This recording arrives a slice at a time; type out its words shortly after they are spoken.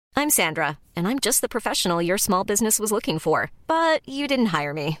I'm Sandra, and I'm just the professional your small business was looking for. But you didn't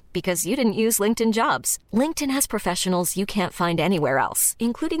hire me because you didn't use LinkedIn Jobs. LinkedIn has professionals you can't find anywhere else,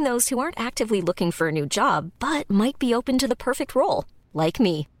 including those who aren't actively looking for a new job, but might be open to the perfect role, like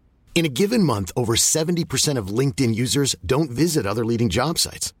me. In a given month, over 70% of LinkedIn users don't visit other leading job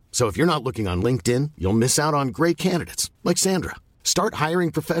sites. So if you're not looking on LinkedIn, you'll miss out on great candidates like Sandra. Start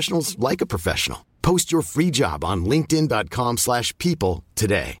hiring professionals like a professional. Post your free job on linkedin.com/people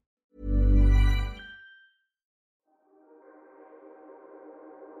today.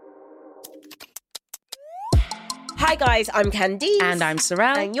 Hi guys, I'm Candice. And I'm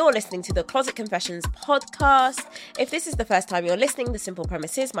Sorrel. And you're listening to the Closet Confessions podcast. If this is the first time you're listening, the simple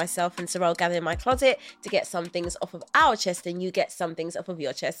premise is myself and Sorrel gather in my closet to get some things off of our chest and you get some things off of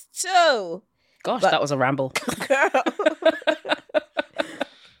your chest too. Gosh, that was a ramble. Girl.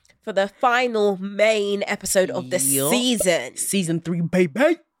 For the final main episode of the season. Season 3,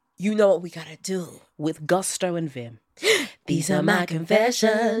 baby. You know what we gotta do. With Gusto and Vim. These are my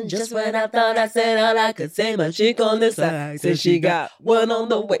confessions. Just when I thought I said all I could say, my chick on the side said she got one on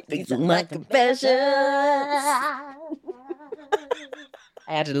the way. These are my confessions. I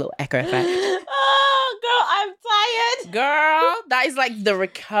added a little echo effect. Oh, girl, I'm tired. Girl, that is like the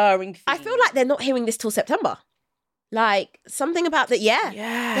recurring thing. I feel like they're not hearing this till September. Like, something about that, yeah.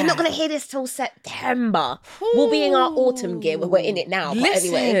 They're not going to hear this till September. Ooh. We'll be in our autumn gear. We're in it now.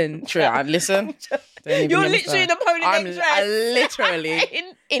 Listen. But anyway. True, listen. You're literally in a pony neck dress. Literally.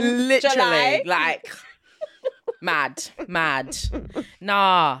 in literally. July. Like, mad.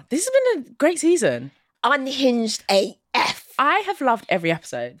 Nah, this has been a great season. Unhinged AF. I have loved every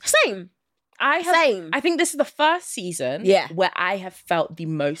episode. Same. Same. I think this is the first season where I have felt the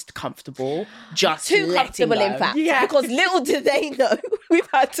most comfortable. Just too comfortable, go. in fact. Yeah. Because little do they know, we've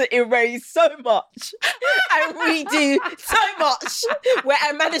had to erase so much and redo so much. Where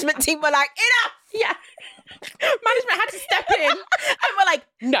our management team were like, enough. Yeah. Management had to step in and we're like,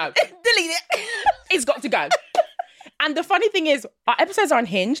 no. Delete it. It's got to go. And the funny thing is, our episodes are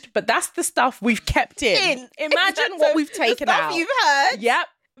unhinged, but that's the stuff we've kept in. Imagine what we've taken the stuff out. You've heard. Yep.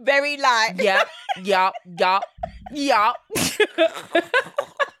 Very light. Yep.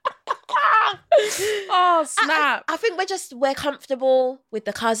 Oh, snap. I think we're comfortable with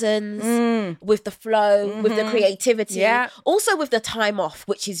the cousins, with the flow, with the creativity. Yeah. Also with the time off,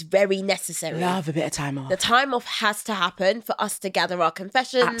 which is very necessary. Love a bit of time off. The time off has to happen for us to gather our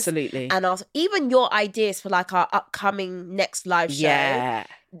confessions. Absolutely. And even your ideas for like our upcoming next live show. Yeah.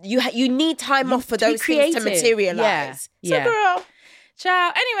 You need time off for those things to materialise. Yeah. So girl.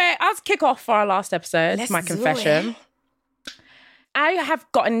 Ciao. Anyway, I'll kick off for our last episode. Let's my do confession. it. I have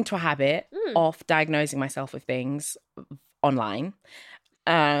gotten into a habit of diagnosing myself with things online.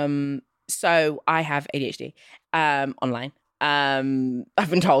 So I have ADHD online. I've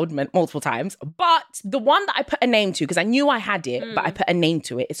been told multiple times. But the one that I put a name to, because I knew I had it, but I put a name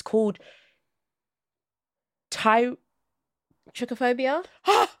to it, it's called Trichophobia?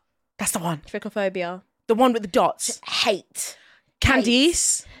 That's the one. Trichophobia. The one with the dots. Hate.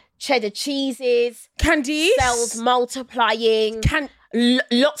 Candice. Cheddar cheeses. Candice. Cells multiplying.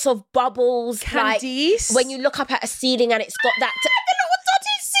 Lots of bubbles. Candice. Like when you look up at a ceiling and it's got that... the little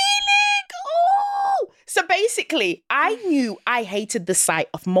dotted ceiling. Oh. So basically, I knew I hated the sight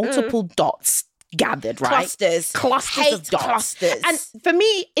of multiple dots gathered, right? Clusters Hate of dots. clusters. And for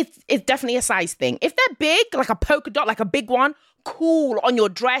me, it's definitely a size thing. If they're big, like a polka dot, like a big one, cool, on your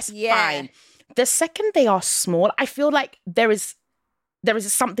dress, fine. The second they are small, I feel like there is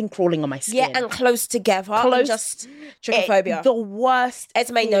something crawling on my skin. Yeah, and close together. And just trichophobia. The worst.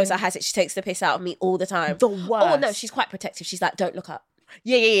 Esme knows I has it. She takes the piss out of me all the time. The worst. Oh, no, she's quite protective. She's like, don't look up.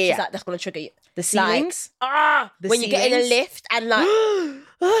 Yeah. She's like, that's going to trigger you. The ceilings? When you get in a lift and like...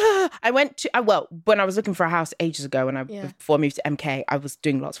 I went to, when I was looking for a house ages ago, before I moved to MK, I was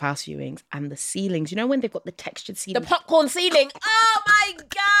doing lots of house viewings, and the ceilings, you know when they've got the textured ceilings? The popcorn ceiling. Oh my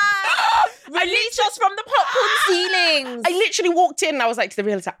God. Release us from the popcorn ceilings. I literally walked in and I was like to the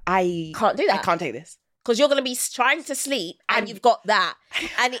realtor, I can't do that. I can't take this. Because you're going to be trying to sleep and you've got that.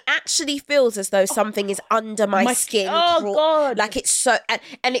 And it actually feels as though something is under my skin. Oh, God. Like it's so...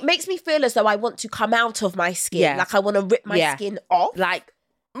 And it makes me feel as though I want to come out of my skin. Yeah. Like I want to rip my skin off. Like...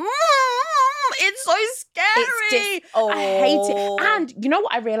 it's so scary. I hate it. And you know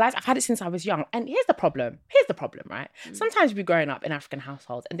what I realized? I've had it since I was young. And here's the problem, right? Sometimes we growing up in African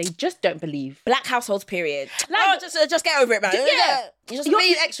households and they just don't believe. Black households, period. Like, just get over it, man. Yeah. You just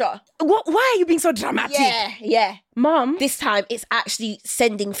be extra. What? Why are you being so dramatic? Yeah. Mum. This time it's actually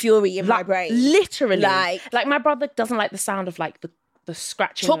sending fury in my brain. Literally. Like my brother doesn't like the sound of like the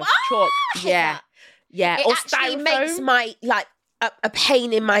scratching chalk. of chalk. Yeah. It or actually styrofoam. makes my a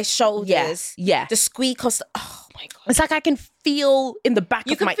pain in my shoulders. Yeah. The squeak of, oh my God. It's like I can feel in the back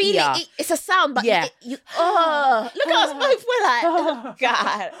You of can my feel ear. it. It's a sound, but Yeah. look at us both. We're like, oh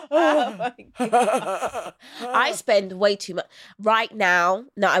God. Oh my God. I spend way too much. Right now,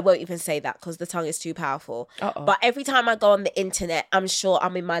 no, I won't even say that because the tongue is too powerful. Uh-oh. But every time I go on the internet, I'm sure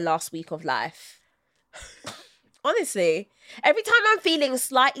I'm in my last week of life. Honestly. Every time I'm feeling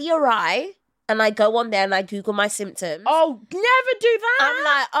slightly awry and I go on there and I Google my symptoms. Oh, never do that. I'm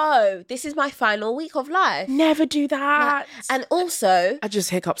like, oh, this is my final week of life. Never do that. And also, I just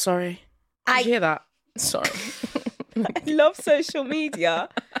hiccup, sorry. Did you hear that? Sorry. I love social media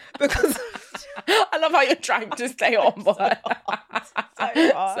because I love how you're trying to stay on board.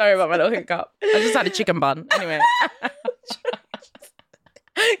 Sorry about my little hiccup. I just had a chicken bun. Anyway.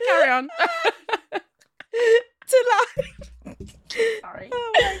 Carry on. Sorry.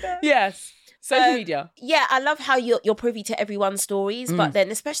 Oh my God. Yes. Social media. Yeah, I love how you're privy to everyone's stories, but then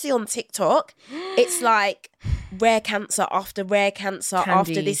especially on TikTok, it's like rare cancer after rare cancer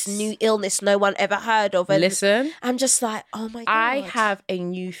after this new illness no one ever heard of. And listen, I'm just like, oh my God. I have a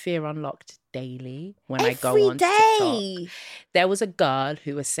new fear unlocked daily when I go on Every day. TikTok. There was a girl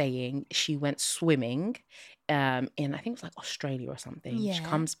who was saying she went swimming in, I think it was like Australia or something. Yeah. She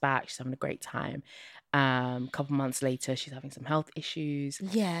comes back, she's having a great time. A couple months later, she's having some health issues.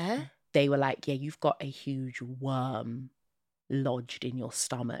 Yeah. They were like, yeah, you've got a huge worm lodged in your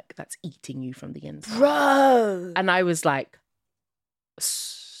stomach that's eating you from the inside. Bro. And I was like,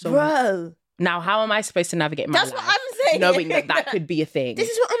 so Bro. now how am I supposed to navigate my That's life? what I'm saying. Knowing that could be a thing. This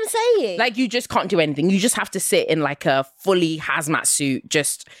is what I'm saying. Like, you just can't do anything. You just have to sit in like a fully hazmat suit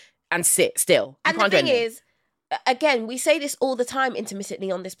and sit still. You and the can't do thing anything. is, again, we say this all the time intermittently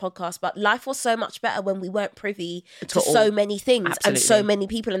on this podcast, but life was so much better when we weren't privy to so many things and so Absolutely. many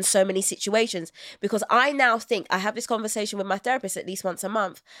people and so many situations. Because I now think, I have this conversation with my therapist at least once a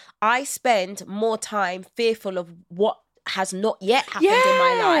month, I spend more time fearful of what has not yet happened in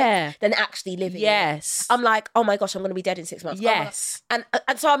my life than actually living it. Yes. I'm like, oh my gosh, I'm going to be dead in 6 months. Yes. And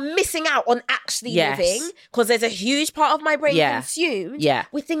so I'm missing out on actually Yes. living because there's a huge part of my brain Yeah. consumed Yeah.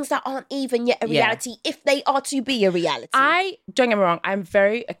 with things that aren't even yet a Yeah. reality, if they are to be a reality. I don't get me wrong, I'm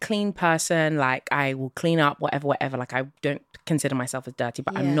very a clean person. Like, I will clean up whatever. Like, I don't consider myself as dirty,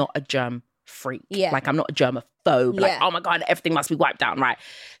 but Yeah. I'm not a germ freak. Yeah. Like, I'm not a germaphobe. Like, Yeah. oh my God, everything must be wiped down, right?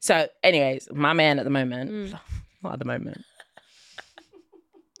 So anyways, my man at the moment, not at the moment.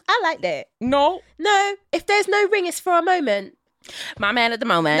 I like that. No. If there's no ring, it's for a moment. My man at the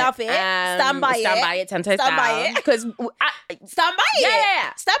moment. Love it. Stand by it. Stand by it. 10 toes Stand by down. it. Because Stand by it.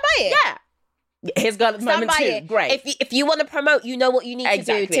 Yeah. Stand by it. yeah. His girl at the Stand moment by too. it. Great. If you want to promote, you know what you need to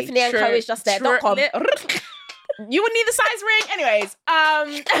do. Tiffany & Co is just there.com. You would need the size ring. Anyways,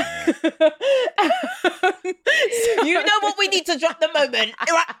 You know what we need to drop the moment.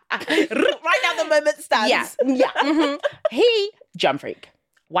 Right now the moment stands. Yeah. Mm-hmm. He germ freak.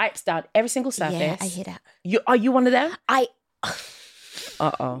 Wipes down every single surface. Yeah, I hear that. Are you one of them?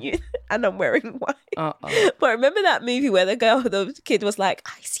 Uh-oh. And I'm wearing white. Uh-oh. But remember that movie where the kid was like,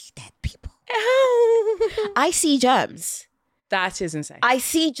 I see dead people. I see germs. That is insane. I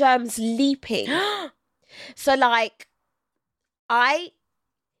see germs leaping. So like,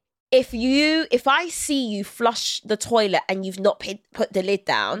 if I see you flush the toilet and you've not put the lid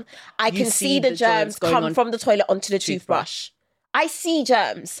down, I can see the germs come from the toilet onto the toothbrush. I see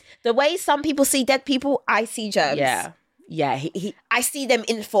germs. The way some people see dead people, I see germs. Yeah. I see them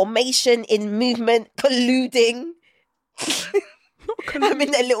in formation, in movement, colluding. I'm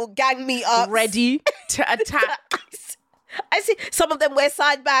in their little gang meetups. Ready to attack. I see some of them wear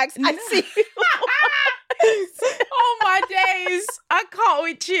side bags. I see. Oh my days. I can't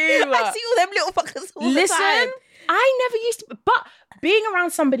with you. I see all them little fuckers all the time. I never used to, but being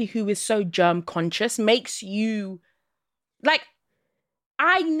around somebody who is so germ conscious makes you, like,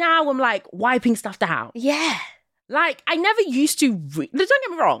 I now am like wiping stuff down. Yeah. Like, I never used to, don't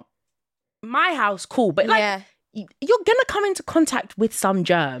get me wrong, my house, cool, but like, you're gonna come into contact with some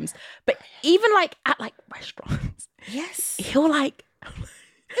germs. But even like at like restaurants, yes, he'll like,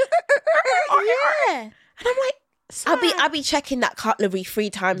 yeah. And I'm like, I'll be checking that cutlery 3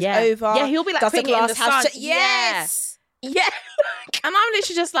 times over. Yeah, he'll be like, does the putting it in glass the have sun. yes. Yeah. And I'm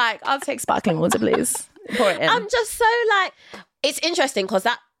literally just like, I'll take sparkling water, please. Pour it in. I'm just so like, it's interesting because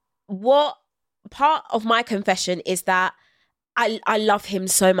what part of my confession is that I love him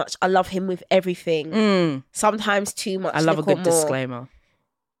so much. I love him with everything. Sometimes too much. I love a good disclaimer.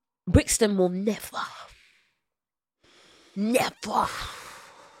 Brixton will never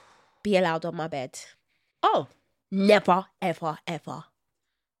be allowed on my bed. Oh. Never, ever, ever.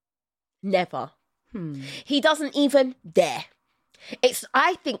 Never. He doesn't even dare.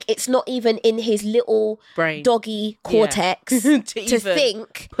 I think it's not even in his little brain doggy cortex to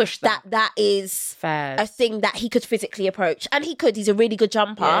think push that is a thing that he could physically approach. And he could. He's a really good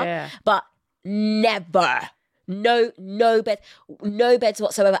jumper, but never. No beds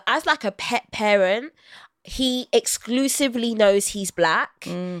whatsoever. As like a pet parent, he exclusively knows he's black.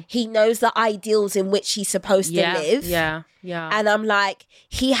 He knows the ideals in which he's supposed to live. Yeah. And I'm like,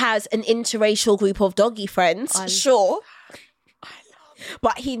 he has an interracial group of doggy friends, sure.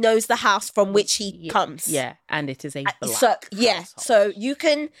 But he knows the house from which he comes. Yeah, and it is a black household. So you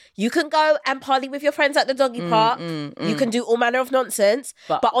can go and party with your friends at the doggy park. You can do all manner of nonsense.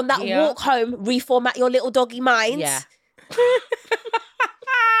 But on that walk home, reformat your little doggy mind. Yeah.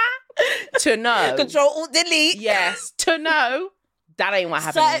 To know. Control, Alt, Delete. Yes. To know that ain't what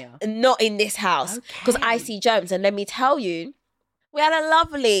happened here. Not in this house. Because I see germs. And let me tell you, we had a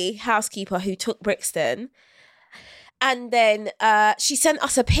lovely housekeeper who took Brixton. And then she sent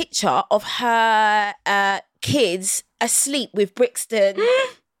us a picture of her kids asleep with Brixton,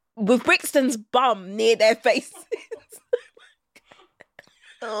 with Brixton's bum near their faces.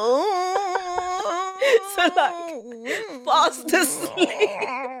 So like, fast asleep.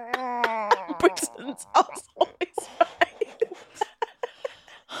 Brixton's ass always right.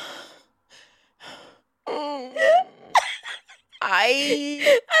 And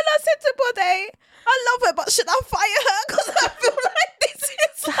I said to Bode, I love her, but should I fire her? Because I feel like this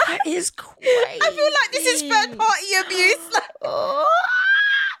is crazy. I feel like this is third party abuse. Like,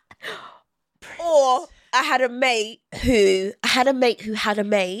 or I had a mate who had a mate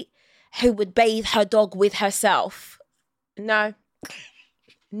who would bathe her dog with herself. No.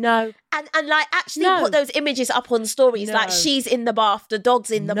 And like actually put those images up on stories. Like she's in the bath, the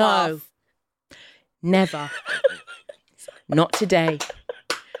dog's in the bath. Never. Not today.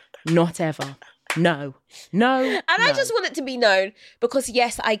 Not ever. No. I just want it to be known because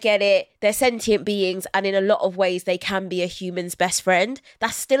yes, I get it. They're sentient beings and in a lot of ways they can be a human's best friend.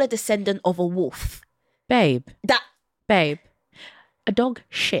 That's still a descendant of a wolf. Babe. A dog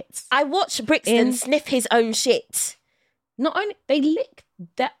shits. I watched Brixton sniff his own shit. Not only, they lick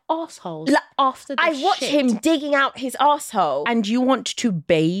their assholes after the I watched him digging out his asshole. And you want to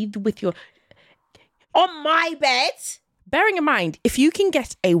bathe with your... On my bed? Bearing in mind, if you can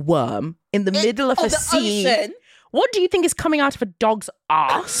get a worm in the middle of a sea, ocean, what do you think is coming out of a dog's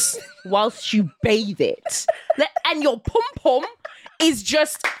ass whilst you bathe it? And your pom-pom is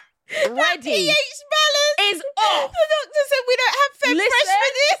just ready. pH balance is off. The doctor said we don't have Fem Fresh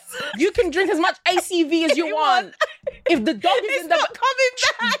for this. You can drink as much ACV as you want. If the dog is in the... not coming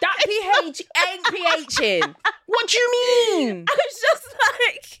back. That pH ain't pHing. What do you mean? I was just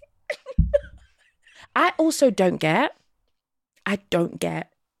like... I also don't get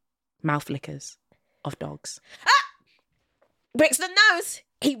mouth lickers of dogs. Brixton knows.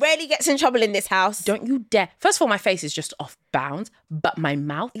 He rarely gets in trouble in this house. Don't you dare. First of all, my face is just off bounds, but my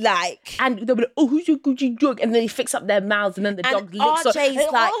mouth. Like. And they'll be like, oh, who's your Gucci dog? And then they fix up their mouths and then the dog licks up.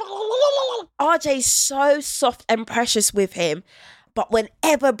 RJ's so soft and precious with him. But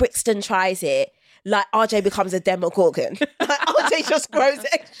whenever Brixton tries it, like RJ becomes a Demogorgon. Like RJ just grows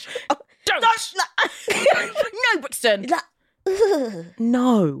extra. Don't. No, Brixton. Like,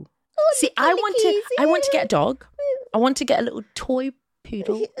 no. See, I want to get a dog. I want to get a little toy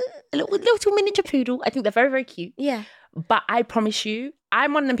poodle, a little miniature poodle. I think they're very, very cute. Yeah. But I promise you,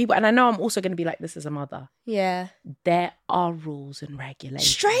 I'm one of them people, and I know I'm also going to be like this as a mother. Yeah. There are rules and regulations.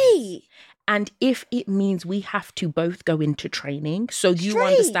 Straight. And if it means we have to both go into training so you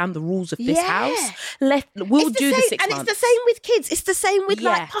understand the rules of this house, we'll do the 6 months. And it's the same with kids. It's the same with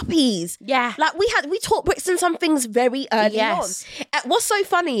like puppies. Yeah. Like we taught Brixton some things very early on. What's so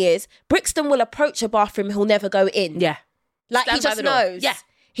funny is Brixton will approach a bathroom he'll never go in. Yeah. Like he just knows. Yeah.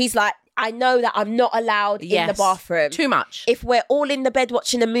 He's like, I know that I'm not allowed in the bathroom. Too much. If we're all in the bed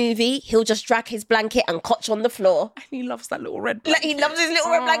watching a movie, he'll just drag his blanket and cotch on the floor. And he loves that little red blanket. Like, he loves his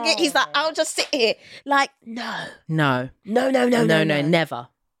little red blanket. He's like, I'll just sit here. Like, no. No. Never.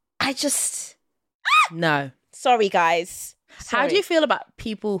 I just... No. Sorry, guys. How do you feel about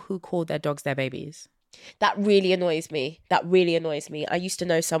people who call their dogs their babies? That really annoys me. I used to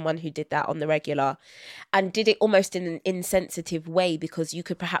know someone who did that on the regular and did it almost in an insensitive way because you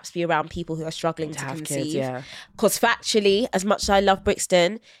could perhaps be around people who are struggling to conceive. Because factually, as much as I love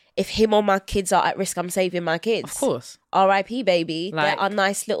Brixton, if him or my kids are at risk, I'm saving my kids. Of course. R.I.P. baby. There are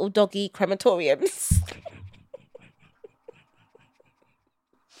nice little doggy crematoriums.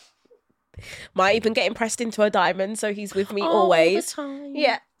 Might even get him pressed into a diamond so he's with me always. All the time.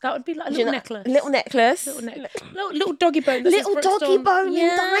 Yeah. That would be like a little necklace. Little necklace. Little doggy bone. Little doggy bone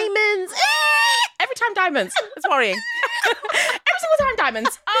and diamonds. Every time diamonds. It's worrying. Every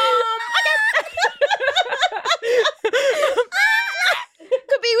diamonds.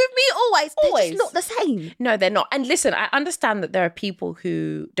 Could be with me always. They're Always. just not the same. No, they're not. And listen, I understand that there are people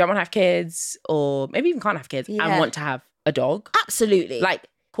who don't want to have kids or maybe even can't have kids and want to have a dog. Absolutely. Like,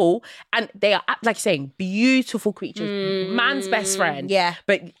 cool. And they are, like you're saying, beautiful creatures. Man's best friend. Yeah.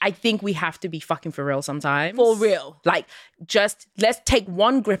 But I think we have to be fucking for real sometimes. For real. Like, just let's take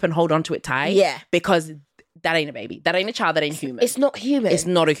one grip and hold on to it tight. Yeah. Because that ain't a baby. That ain't a child. That ain't human. It's not human. It's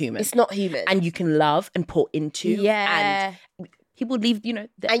not a human. It's not human. And you can love and pour into. Yeah. And people leave, and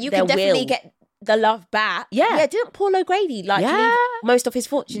you their can definitely will. get the love back. Yeah. Yeah, didn't Paul O'Grady leave most of his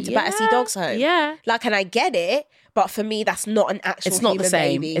fortune to Battersea Dogs Home? Yeah. Like, and I get it, but for me, that's not an actual It's not the human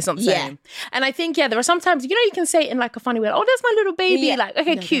same. baby. It's not the same. And I think, there are sometimes, you can say it in like a funny way. Oh, there's my little baby. Yeah. Like,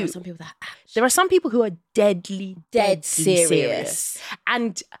 okay, No, cute. There are some people that There are some people who are dead serious.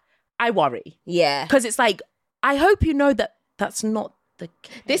 And I worry. Yeah. Because it's like, I hope you know that that's not the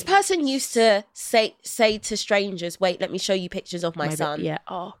case. This person used to say to strangers, wait, let me show you pictures of my son. Yeah.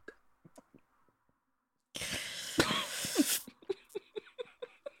 Oh.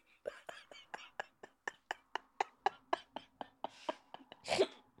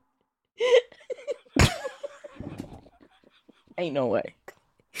 Ain't no way.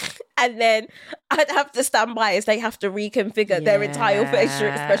 And then I'd have to stand by as they have to reconfigure their entire facial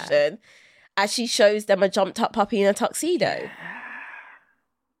expression as she shows them a jumped up puppy in a tuxedo.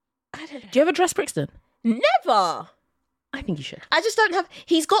 I don't know. Do you ever dress Brixton? Never. I think you should. I just don't have...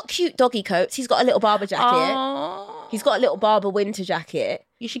 He's got cute doggy coats. He's got a little Barber jacket. Oh. He's got a little Barber winter jacket.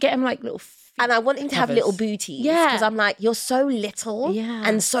 You should get him like little feet And I want him to have covers. little booties. Yeah. Because I'm like, you're so little Yeah.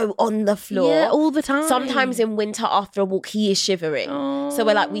 and so on the floor. Yeah, all the time. Sometimes in winter after a walk, he is shivering. So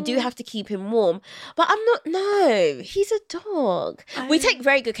we're like, we do have to keep him warm. But I'm not... No, he's a dog. We take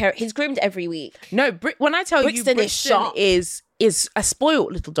very good care. He's groomed every week. No, when I tell Brixton you, is sharp. is a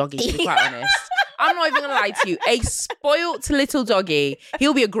spoilt little doggy, to be quite honest. I'm not even gonna lie to you. A spoilt little doggy,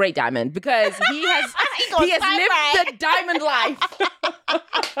 he'll be a great diamond because he has lived the diamond life.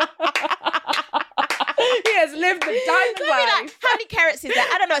 He has lived the diamond life. Like, how many carrots is that?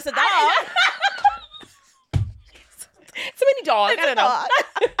 I don't know. It's a dog. So many dogs. I don't know.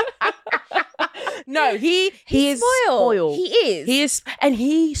 No, he is spoiled. He is. He is, and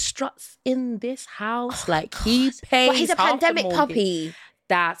he struts in this house like he pays. But he's a half the pandemic mortgage. puppy.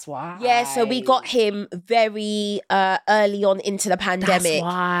 That's why. Yeah, so we got him very early on into the pandemic. That's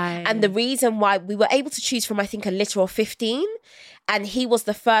why. And the reason why we were able to choose from, I think, a litter of 15. And he was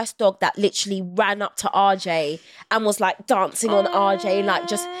the first dog that literally ran up to RJ and was like dancing on RJ, like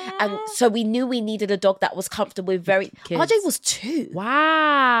just. And so we knew we needed a dog that was comfortable with very. Kids. RJ was 2.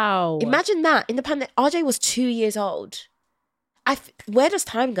 Wow. Imagine that in the pandemic. RJ was 2 years old. Where does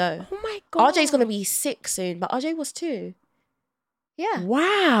time go? Oh my God. RJ's gonna be 6 soon, but RJ was 2. Yeah.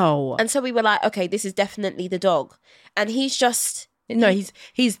 Wow. And so we were like, okay, this is definitely the dog. And he's just... No, he's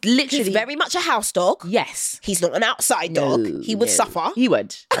literally... He's very much a house dog. Yes. He's not an outside dog. He would suffer. He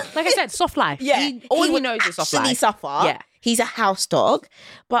would. Like I said, soft life. All he would knows is soft actually life. suffer. Yeah. He's a house dog.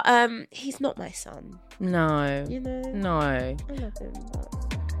 But he's not my son. No. You know? No. I love him, but...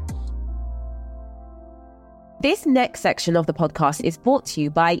 This next section of the podcast is brought to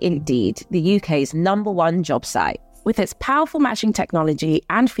you by Indeed, the UK's #1 job site. With its powerful matching technology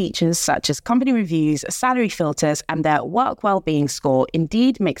and features such as company reviews, salary filters, and their work well-being score,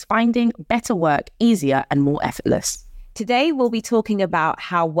 Indeed makes finding better work easier and more effortless. Today, we'll be talking about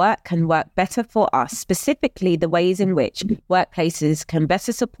how work can work better for us, specifically the ways in which workplaces can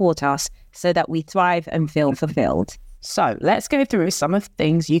better support us so that we thrive and feel fulfilled. So let's go through some of the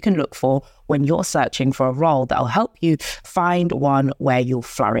things you can look for when you're searching for a role that'll help you find one where you'll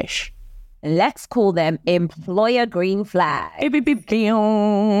flourish. Let's call them employer green flag.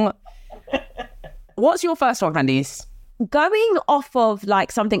 What's your first one, Candice? Going off of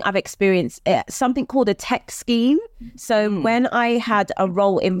like something I've experienced, something called a tech scheme. So when I had a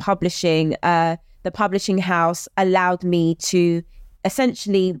role in publishing, the publishing house allowed me to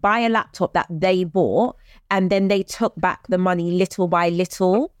essentially buy a laptop that they bought, and then they took back the money little by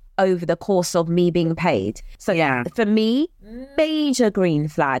little over the course of me being paid. So for me, major green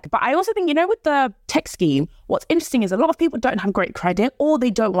flag. But I also think, with the tech scheme, what's interesting is a lot of people don't have great credit or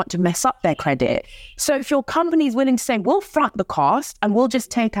they don't want to mess up their credit. So if your company is willing to say, we'll front the cost and we'll just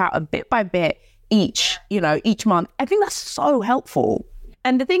take out a bit by bit each month, I think that's so helpful.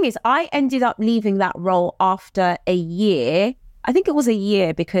 And the thing is, I ended up leaving that role after a year. I think it was a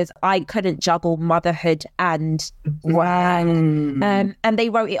year because I couldn't juggle motherhood and Wow. and they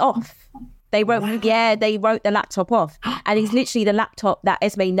wrote it off. They wrote the laptop off. And it's literally the laptop that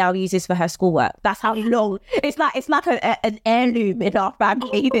Esme now uses for her schoolwork. That's how long. It's like an heirloom in our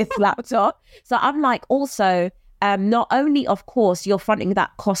family, this laptop. So I'm like, also, not only, of course, you're fronting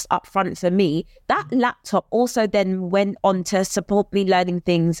that cost up front for me, that laptop also then went on to support me learning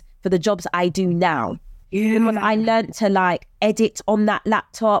things for the jobs I do now. Yeah. Because I learned to like edit on that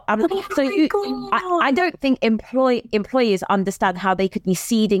laptop. I don't think employers understand how they could be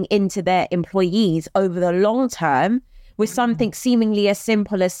seeding into their employees over the long term with something seemingly as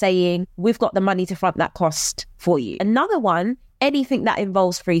simple as saying, we've got the money to front that cost for you. Another one, anything that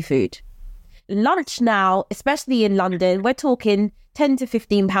involves free food. Lunch now, especially in London, we're talking £10 to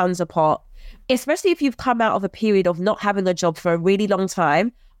 £15 a pot, especially if you've come out of a period of not having a job for a really long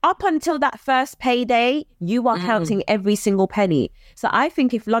time. Up until that first payday, you are counting every single penny. So I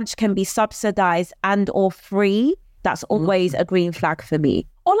think if lunch can be subsidized and or free, that's always a green flag for me.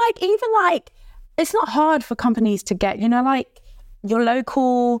 Or like, even like, it's not hard for companies to get, you know, like your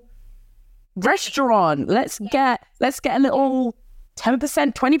local restaurant. Let's get a little 10%,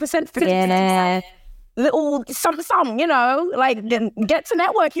 20%, 50%. Yeah. Little some, you know, like get to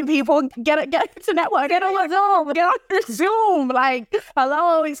networking, people. Get to network. Get on Zoom. Like,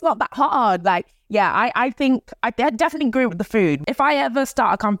 hello, it's not that hard. Like, yeah, I think I definitely agree with the food. If I ever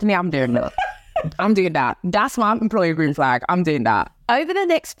start a company, I'm doing that. I'm doing that. That's my employer green flag. I'm doing that. Over the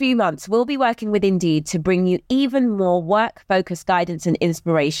next few months, we'll be working with Indeed to bring you even more work-focused guidance and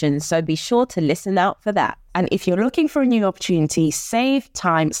inspiration. So be sure to listen out for that. And if you're looking for a new opportunity, save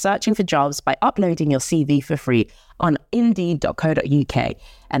time searching for jobs by uploading your CV for free on indeed.co.uk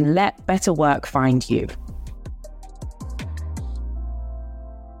and let better work find you.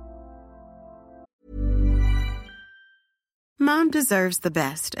 Mom deserves the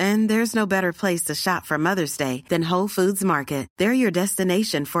best, and there's no better place to shop for Mother's Day than Whole Foods Market. They're your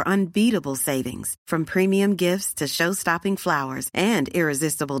destination for unbeatable savings, from premium gifts to show-stopping flowers and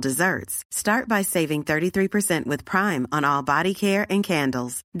irresistible desserts. Start by saving 33% with Prime on all body care and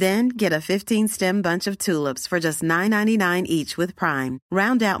candles. Then get a 15-stem bunch of tulips for just $9.99 each with Prime.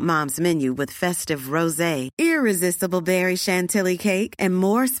 Round out Mom's menu with festive rosé, irresistible berry chantilly cake, and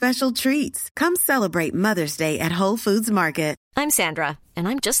more special treats. Come celebrate Mother's Day at Whole Foods Market. I'm Sandra, and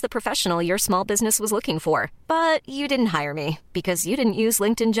I'm just the professional your small business was looking for. But you didn't hire me because you didn't use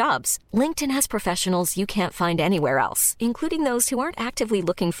LinkedIn Jobs. LinkedIn has professionals you can't find anywhere else, including those who aren't actively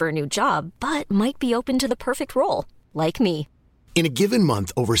looking for a new job, but might be open to the perfect role, like me. In a given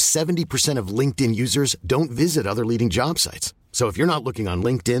month, over 70% of LinkedIn users don't visit other leading job sites. So if you're not looking on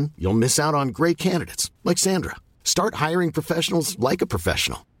LinkedIn, you'll miss out on great candidates like Sandra. Start hiring professionals like a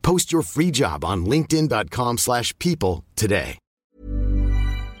professional. Post your free job on linkedin.com/people today.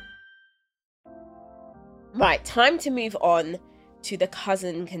 Right, time to move on to the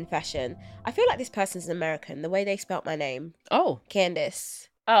cousin confession. I feel like this person's an American, the way they spelt my name. Oh. Candace.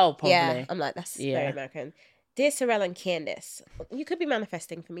 Oh, probably. Yeah, I'm like, that's very American. Dear Sorel and Candace, you could be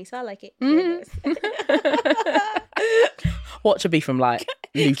manifesting for me, so I like it. Candace. What should be from like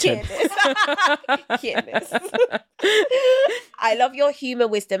Luton? Candace. I love your humour,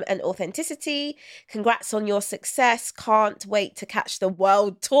 wisdom and authenticity. Congrats on your success. Can't wait to catch the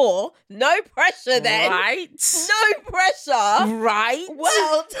world tour. No pressure then. Right. No pressure. Right.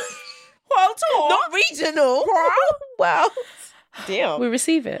 World tour. Not regional. Well, damn. We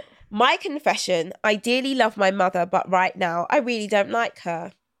receive it. My confession, I dearly love my mother, but right now I really don't like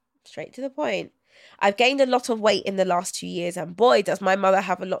her. Straight to the point. I've gained a lot of weight in the last 2 years, and boy, does my mother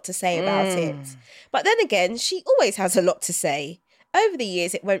have a lot to say about it. But then again, she always has a lot to say. Over the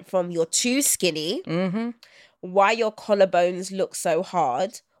years, it went from you're too skinny, why your collarbones look so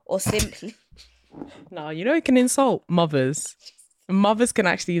hard, or simply... No, you know you can insult mothers. Mothers can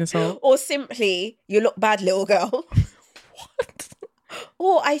actually insult. Or simply, you look bad, little girl. What?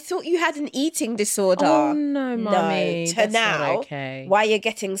 Or I thought you had an eating disorder. Oh, no, mummy. No, to That's now, not okay. why you're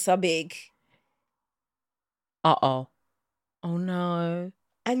getting so big. Uh-oh. Oh, no.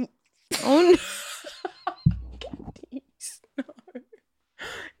 And... Oh,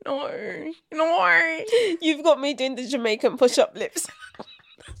 no. No. You've got me doing the Jamaican push-up lips.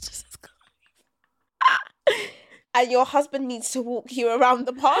 And your husband needs to walk you around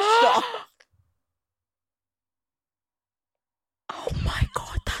the pasture. Oh my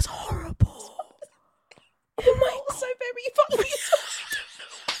God, that's horrible. Oh my God. So very funny.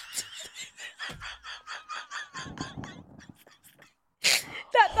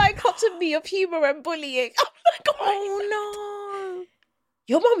 That dichotomy of humour and bullying. Oh my God. Oh no.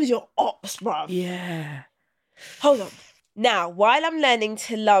 Your mum's your ops, bruv. Yeah. Hold on. Now, while I'm learning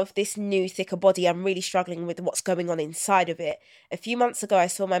to love this new, thicker body, I'm really struggling with what's going on inside of it. A few months ago, I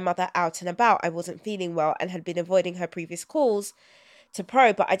saw my mother out and about. I wasn't feeling well and had been avoiding her previous calls to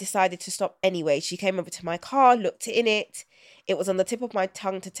probe, but I decided to stop anyway. She came over to my car, looked in it. It was on the tip of my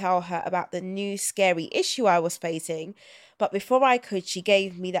tongue to tell her about the new scary issue I was facing. But before I could, she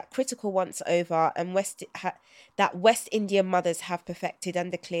gave me that critical once over and that West Indian mothers have perfected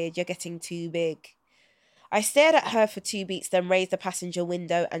and declared, "You're getting too big." I stared at her for 2 beats, then raised the passenger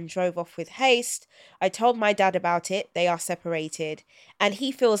window and drove off with haste. I told my dad about it. They are separated. And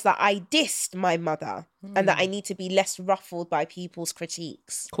he feels that I dissed my mother and that I need to be less ruffled by people's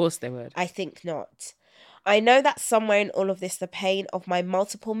critiques. Of course they would. I think not. I know that somewhere in all of this, the pain of my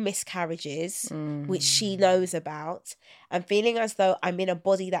multiple miscarriages, which she knows about, and feeling as though I'm in a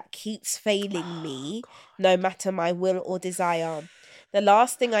body that keeps failing me, no matter my will or desire. The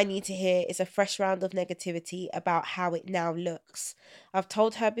last thing I need to hear is a fresh round of negativity about how it now looks. I've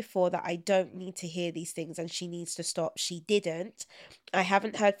told her before that I don't need to hear these things and she needs to stop. She didn't. I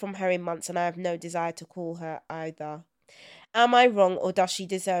haven't heard from her in months and I have no desire to call her either. Am I wrong, or does she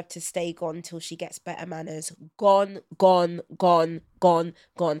deserve to stay gone till she gets better manners? Gone, gone, gone, gone,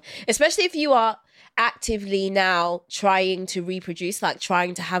 gone. Especially if you are actively now trying to reproduce, like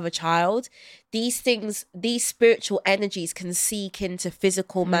trying to have a child. These things, these spiritual energies can seek into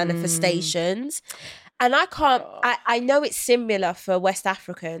physical manifestations. And I know it's similar for West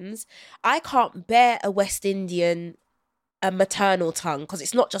Africans. I can't bear a West Indian a maternal tongue, because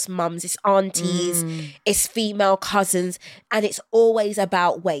it's not just mums, it's aunties, it's female cousins, and it's always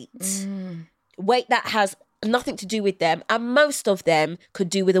about weight. Weight that has nothing to do with them, and most of them could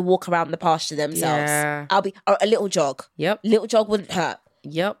do with a walk around the pasture themselves. Yeah. A little jog. Yep. Little jog wouldn't hurt.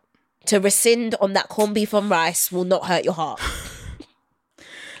 Yep. To rescind on that corned beef and rice will not hurt your heart.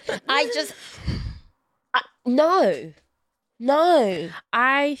 No.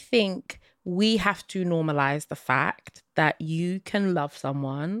 I think we have to normalize the fact that you can love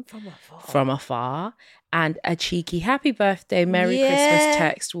someone from afar, and a cheeky happy birthday, Merry Christmas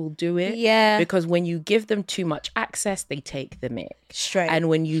text will do it. Yeah. Because when you give them too much access, they take the mick. Straight. And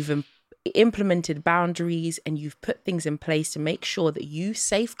when you've implemented boundaries and you've put things in place to make sure that you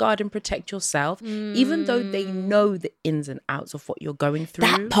safeguard and protect yourself, even though they know the ins and outs of what you're going through,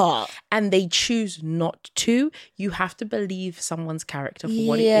 that part, and they choose not to, you have to believe someone's character for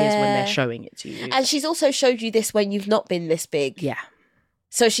what it is when they're showing it to you. And she's also showed you this when you've not been this big. Yeah.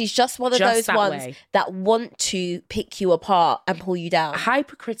 So she's just one of those ones that want to pick you apart and pull you down.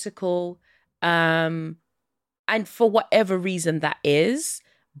 Hypercritical, and for whatever reason that is,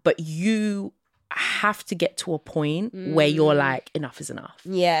 but you have to get to a point where you're like, enough is enough.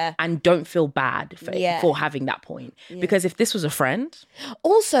 Yeah. And don't feel bad for having that point. Yeah. Because if this was a friend,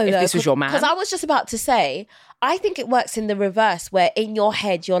 also, if this was your man. Because I was just about to say, I think it works in the reverse, where in your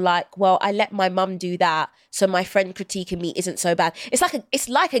head you're like, well, I let my mum do that, so my friend critiquing me isn't so bad. It's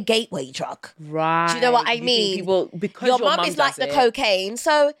like a gateway drug. Right. Do you know what I mean? People, because your mum is like the cocaine,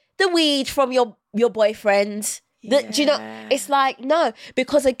 so the weed from your boyfriend. Do you know? It's like, no,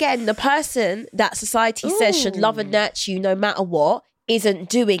 because again, the person that society says should love and nurture you no matter what isn't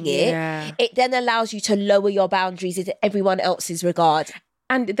doing it. Yeah. It then allows you to lower your boundaries into everyone else's regard.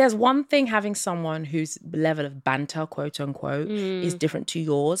 And there's one thing, having someone whose level of banter, quote unquote, is different to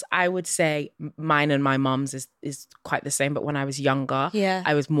yours. I would say mine and my mum's is quite the same, but when I was younger,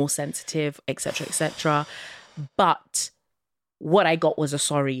 I was more sensitive, etc., etc. But what I got was a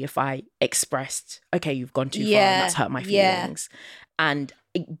sorry if I expressed, okay, you've gone too far and that's hurt my feelings. And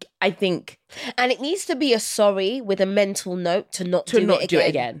I think... And it needs to be a sorry with a mental note to not do it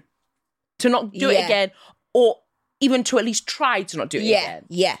again. To not do it again, or even to at least try to not do it again.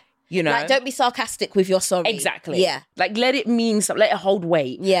 Yeah. You know? Like, don't be sarcastic with your sorry. Exactly. Yeah. Like, let it mean something, let it hold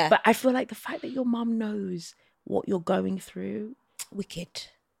weight. Yeah. But I feel like the fact that your mum knows what you're going through... Wicked.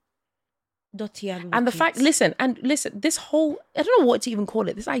 Dirty and wicked. And the fact, listen, this whole, I don't know what to even call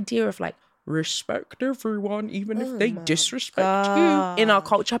it, this idea of like, respect everyone, even if they disrespect you, in our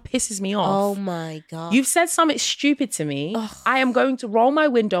culture pisses me off. Oh my God. You've said something stupid to me. I am going to roll my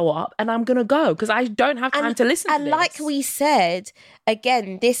window up and I'm going to go, because I don't have time to listen to this. And like we said,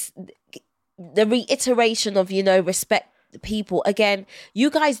 again, the reiteration of, respect people. Again, you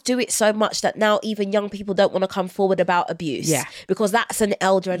guys do it so much that now even young people don't want to come forward about abuse. Yeah. Because that's an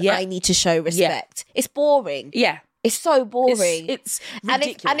elder and I need to show respect. Yeah. It's boring. Yeah. It's so boring. It's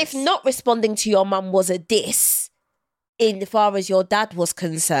ridiculous. And if not responding to your mum was a diss, in far as your dad was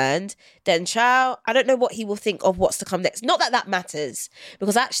concerned, then child, I don't know what he will think of what's to come next. Not that matters,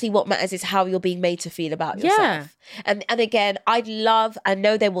 because actually what matters is how you're being made to feel about yourself. And again, I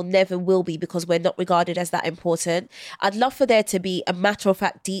know there never will be, because we're not regarded as that important. I'd love for there to be a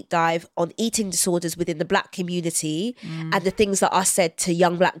matter-of-fact deep dive on eating disorders within the Black community and the things that are said to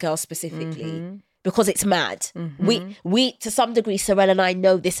young Black girls specifically. Because it's mad. We to some degree, Sorelle and I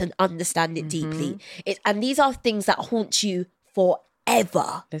know this and understand it deeply. And these are things that haunt you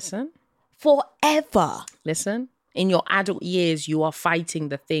forever. Forever. Listen. In your adult years, you are fighting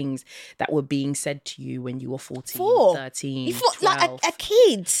the things that were being said to you when you were 14, 13, you fought 12. like a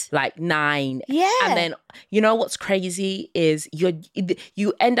kid. Like 9. Yeah. And then, you know what's crazy is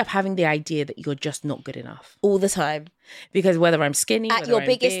you end up having the idea that you're just not good enough. All the time. Because whether I'm skinny, at your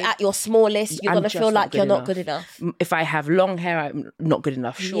biggest, at your smallest, you're going to feel like you're not good enough. If I have long hair, I'm not good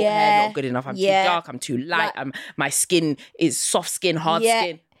enough. Short hair, not good enough. I'm too dark, I'm too light. My skin is soft skin, hard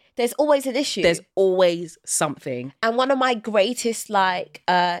skin. There's always an issue. There's always something. And one of my greatest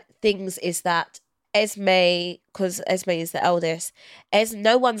things is that Esme, because Esme is the eldest,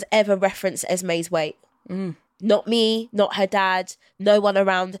 no one's ever referenced Esme's weight. Not me, not her dad, no one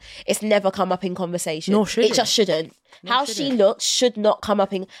around. It's never come up in conversation. Nor should it. It just shouldn't. How she looks should not come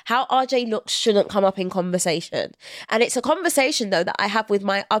up in, how RJ looks shouldn't come up in conversation. And it's a conversation though that I have with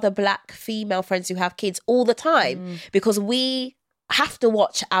my other Black female friends who have kids all the time, because we have to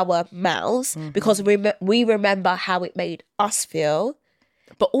watch our mouths because we remember how it made us feel.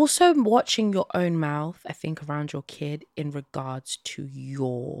 But also watching your own mouth, I think, around your kid in regards to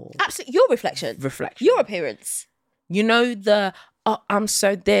your... Absolutely, your reflection. Your appearance. You know, I'm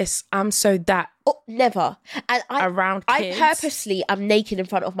so this, I'm so that. Oh, never. And around kids. I purposely am naked in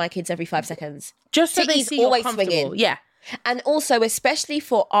front of my kids every 5 seconds. Just so they see you're comfortable. Swinging. Yeah. And also, especially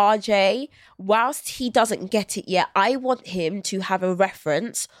for RJ, whilst he doesn't get it yet, I want him to have a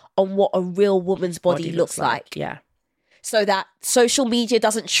reference on what a real woman's body looks like. Yeah. So that social media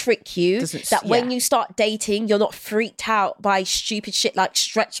doesn't trick you. When you start dating, you're not freaked out by stupid shit like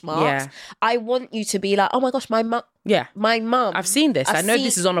stretch marks. Yeah. I want you to be like, oh my gosh, my mum. Yeah. My mum. I've seen this. I know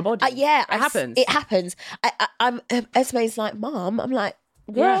this is on a body. Yeah. It happens. It happens. Esme's like, Mom. I'm like,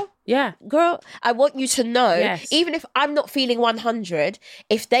 girl. Yeah. Girl, I want you to know, yes. even if I'm not feeling 100,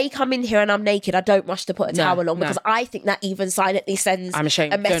 if they come in here and I'm naked, I don't rush to put a towel on because I think that even silently sends a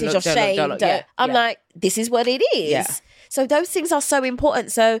message of shame. I'm like, this is what it is. Yeah. So those things are so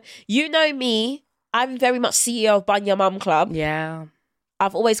important. So you know me, I'm very much CEO of Banya Mum Club. Yeah.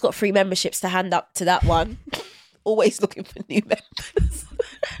 I've always got free memberships to hand up to that one. Always looking for new members.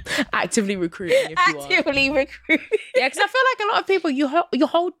 Actively recruiting if you are. Actively recruiting. Yeah, because I feel like a lot of people, you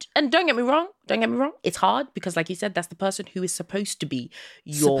hold, and don't get me wrong, it's hard because like you said, that's the person who is supposed to be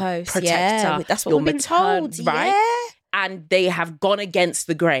your protector. Yeah, that's what we've been told, right? Yeah. And they have gone against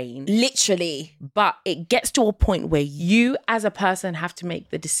the grain. Literally. But it gets to a point where you as a person have to make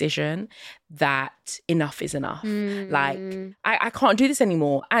the decision that enough is enough. Like, I can't do this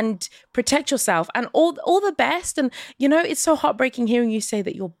anymore. And protect yourself and all the best. And, you know, it's so heartbreaking hearing you say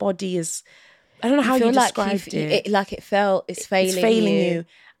that your body is, I don't know how you described it. It's failing you.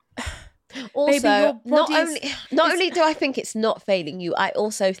 Also, baby, not only do I think it's not failing you, I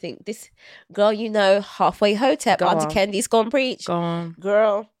also think this girl, you know, halfway hotep, Auntie Kendi's gone preach.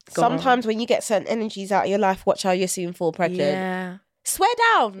 Girl, sometimes when you get certain energies out of your life, watch how you soon fall pregnant. Yeah. Swear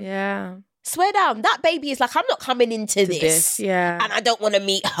down. Yeah. Swear down. That baby is like, I'm not coming into this. Yeah. And I don't want to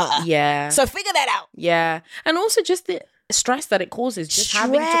meet her. Yeah. So figure that out. Yeah. And also just the stress that it causes, just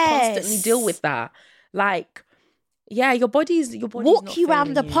having to constantly deal with that. Like, yeah, your body's walk not you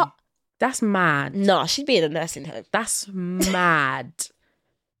around the pot. That's mad. No, she'd be in a nursing home. That's mad.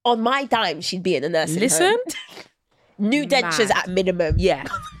 On my dime, she'd be in a nursing home. Listen. New dentures at minimum. Yeah,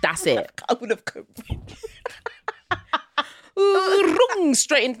 that's it. I would have come.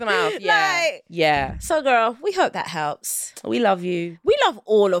 Straight into the mouth. Yeah. Yeah. So, girl, we hope that helps. We love you. We love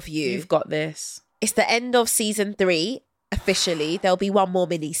all of you. You've got this. It's the end of season 3, officially. There'll be one more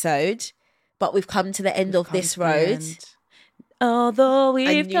mini-sode, but we've come to the end of this road. Although we've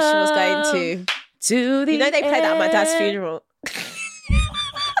I knew she was going to the You know they played that at my dad's end. funeral.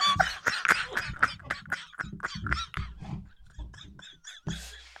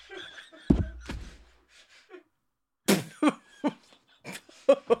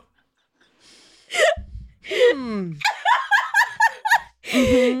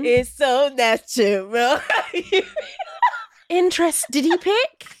 It's so natural. Interest. Did he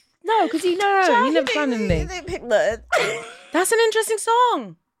pick? No, because he never found anything. He didn't pick that. That's an interesting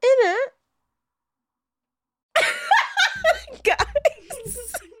song. Isn't it?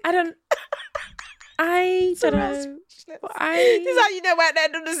 Guys. I don't know. This is how you know we're at the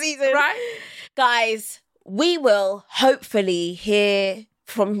end of the season. Right. Guys, we will hopefully hear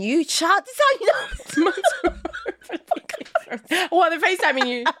from you, child. This is how you know. What, the FaceTiming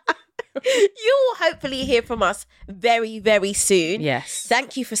you? You will hopefully hear from us very, very soon. Yes.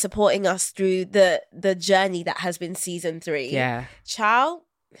 Thank you for supporting us through the journey that has been season 3. Yeah. Child,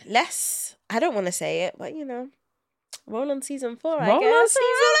 I don't want to say it, but you know, roll on season 4, I Roll guess. on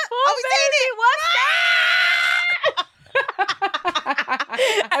season 4, Are we saying it?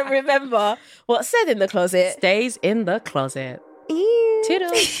 And remember, what's said in the closet Stays in the closet. Ew.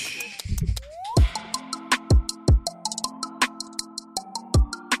 Toodles.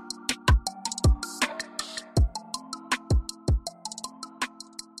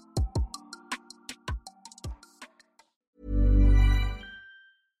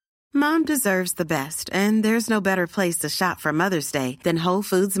 Mom deserves the best, and there's no better place to shop for Mother's Day than Whole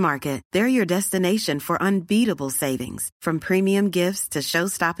Foods Market. They're your destination for unbeatable savings, from premium gifts to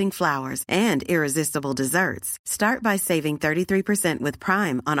show-stopping flowers and irresistible desserts. Start by saving 33% with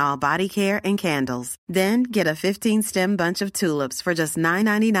Prime on all body care and candles. Then get a 15-stem bunch of tulips for just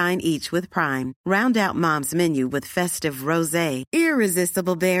 $9.99 each with Prime. Round out Mom's menu with festive rosé,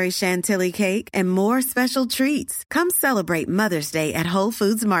 irresistible berry chantilly cake, and more special treats. Come celebrate Mother's Day at Whole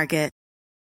Foods Market.